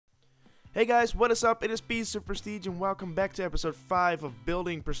Hey guys, what is up? It is PiecesofPrestige and welcome back to episode 5 of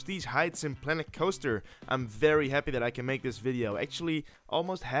Building Prestige Heights in Planet Coaster. I'm very happy that I can make this video. Actually,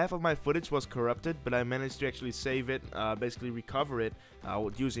 almost half of my footage was corrupted, but I managed to actually save it, basically recover it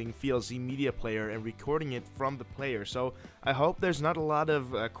using VLC Media Player and recording it from the player. So I hope there's not a lot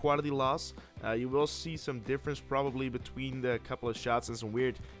of quality loss. You will see some difference probably between the couple of shots and some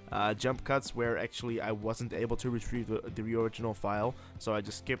weird jump cuts where actually I wasn't able to retrieve the original file, so I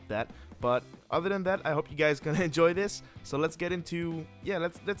just skipped that. But other than that, I hope you guys gonna enjoy this. So let's get into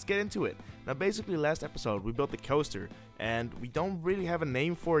let's get into it. Now, basically, last episode we built the coaster, and we don't really have a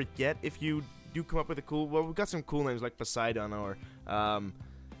name for it yet. If you do come up with a cool, well, we got some cool names like Poseidon or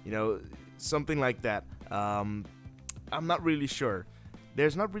something like that. I'm not really sure.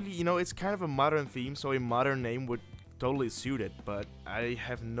 There's not really, it's kind of a modern theme, so a modern name would totally suit it. But I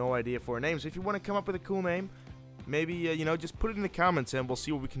have no idea for a name. So if you want to come up with a cool name, maybe just put it in the comments and we'll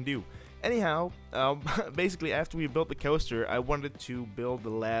see what we can do. Anyhow, basically after we built the coaster, I wanted to build the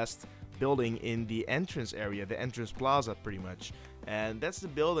last building in the entrance area, the entrance plaza pretty much. And that's the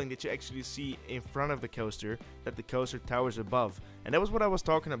building that you actually see in front of the coaster, that the coaster towers above. And that was what I was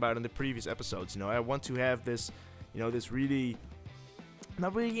talking about in the previous episodes. I want to have this, this really,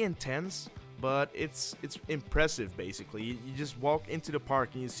 not really intense, but it's impressive basically. You just walk into the park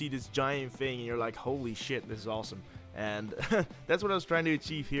and you see this giant thing and you're like, holy shit, this is awesome. And that's what I was trying to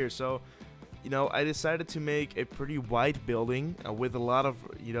achieve here. So, I decided to make a pretty wide building with a lot of,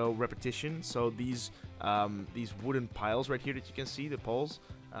 repetition. So these wooden piles right here that you can see, the poles,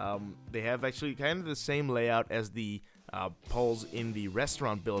 they have actually kind of the same layout as the poles in the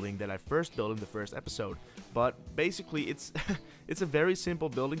restaurant building that I first built in the first episode. But basically, it's it's a very simple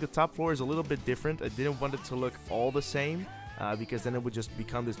building. The top floor is a little bit different. I didn't want it to look all the same because then it would just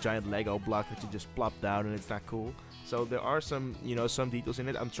become this giant Lego block that you just plop down and it's not cool. So there are some, some details in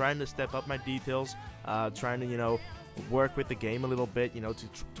it. I'm trying to step up my details, trying to, work with the game a little bit,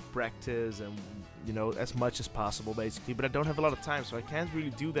 to practice and, as much as possible basically. But I don't have a lot of time, so I can't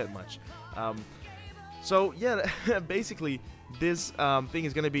really do that much. So yeah, basically this thing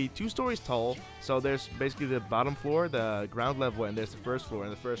is going to be 2 stories tall. So there's basically the bottom floor, the ground level, and there's the first floor.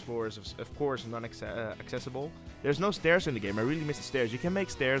 And the first floor is of course non-accessible. There's no stairs in the game. I really miss the stairs. You can make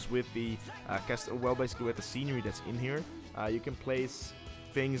stairs with the basically with the scenery that's in here. You can place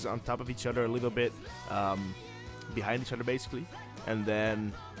things on top of each other a little bit behind each other basically, and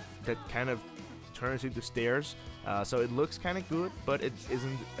then that kind of turns into stairs. So it looks kind of good, but it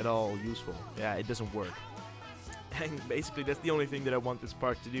isn't at all useful. Yeah, it doesn't work. And basically that's the only thing that I want this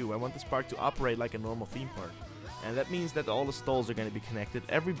park to do. I want this park to operate like a normal theme park. And that means that all the stalls are going to be connected.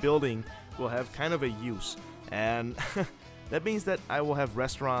 Every building will have kind of a use. And that means that I will have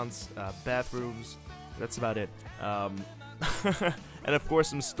restaurants, bathrooms, that's about it. And of course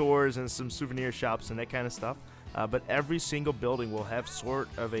some stores and some souvenir shops and that kind of stuff. But every single building will have sort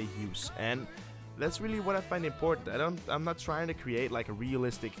of a use. And that's really what I find important. I'm not trying to create like a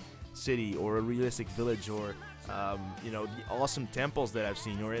realistic city or a realistic village or the awesome temples that I've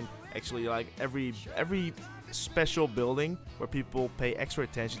seen, or in actually like every special building where people pay extra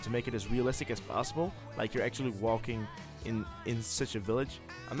attention to make it as realistic as possible, like you're actually walking in such a village.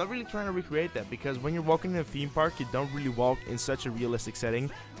 I'm not really trying to recreate that, because when you're walking in a theme park, you don't really walk in such a realistic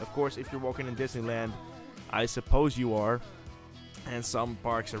setting. Of course, if you're walking in Disneyland, I suppose you are, and some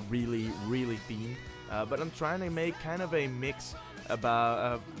parks are really themed, but I'm trying to make kind of a mix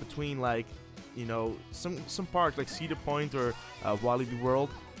between like some parks like Cedar Point or Walibi World,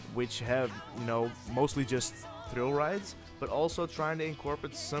 which have mostly just thrill rides, but also trying to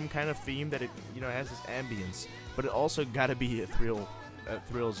incorporate some kind of theme that it has this ambience, but it also gotta be a thrill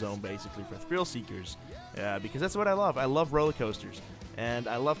zone basically for thrill seekers, because that's what I love. I love roller coasters, and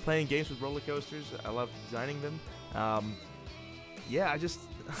I love playing games with roller coasters. I love designing them. Yeah, I just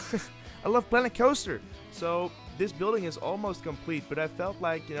I love Planet Coaster. So this building is almost complete, but I felt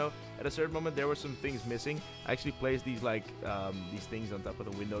like at a certain moment there were some things missing. I actually placed these like these things on top of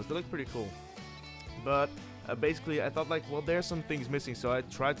the windows. They look pretty cool, but basically I thought like, well, there's some things missing, so I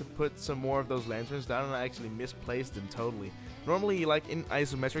tried to put some more of those lanterns down, and I actually misplaced them totally. Normally, like in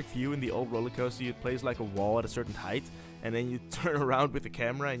isometric view in the old roller coaster, you'd place like a wall at a certain height, and then you turn around with the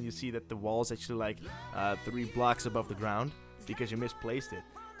camera and you see that the wall is actually like 3 blocks above the ground because you misplaced it.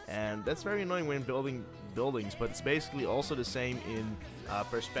 And that's very annoying when building buildings, but it's basically also the same in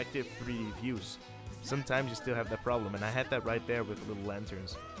perspective 3D views. Sometimes you still have that problem, and I had that right there with little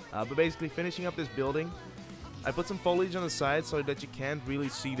lanterns. But basically finishing up this building, I put some foliage on the side so that you can't really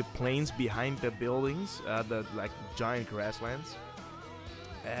see the plains behind the buildings, the like giant grasslands.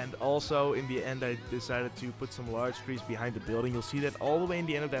 And also in the end I decided to put some large trees behind the building. You'll see that all the way in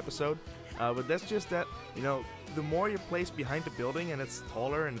the end of the episode. But that's just that, you know, the more you're placed behind the building and it's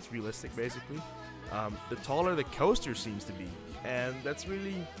taller and it's realistic basically, the taller the coaster seems to be. And that's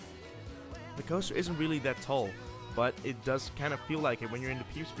really, the coaster isn't really that tall, but it does kind of feel like it when you're in the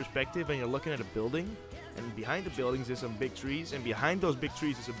Peeps perspective and you're looking at a building, and behind the buildings there's some big trees, and behind those big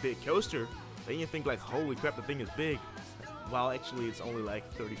trees is a big coaster. Then you think like, holy crap, the thing is big, while actually it's only like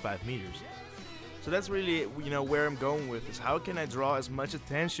 35 meters. So that's really, you know, where I'm going with is how can I draw as much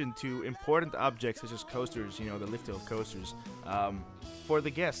attention to important objects such as coasters, you know, the lift-tail coasters, for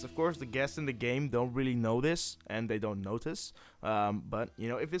the guests. Of course, the guests in the game don't really know this and they don't notice. But you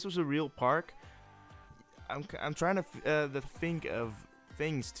know, if this was a real park, I'm trying to think of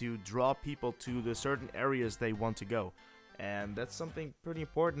things to draw people to the certain areas they want to go, and that's something pretty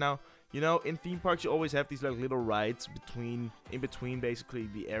important. Now, you know, in theme parks you always have these like little rides in between basically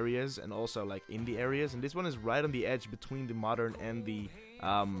the areas, and also like in the areas, and this one is right on the edge between the modern and the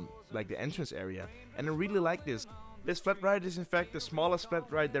like the entrance area, and I really like this. This flat ride is in fact the smallest flat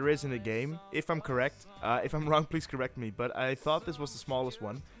ride there is in the game, if I'm correct. If I'm wrong, please correct me, but I thought this was the smallest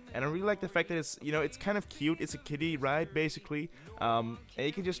one. And I really like the fact that it's, you know, it's kind of cute. It's a kiddie ride basically, and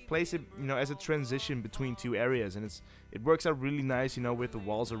you can just place it, you know, as a transition between two areas, and it works out really nice, you know, with the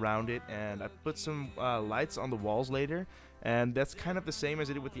walls around it. And I put some lights on the walls later, and that's kind of the same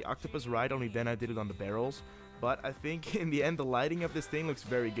as I did with the octopus ride, only then I did it on the barrels. But I think in the end the lighting of this thing looks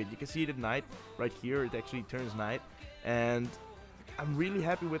very good. You can see it at night right here. It actually turns night, and I'm really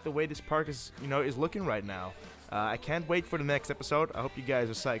happy with the way this park is, you know, is looking right now. I can't wait for the next episode. I hope you guys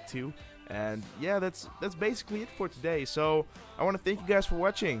are psyched too. And yeah, that's basically it for today. So I want to thank you guys for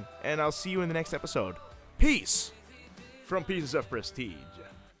watching, and I'll see you in the next episode. Peace from Pieces of Prestige.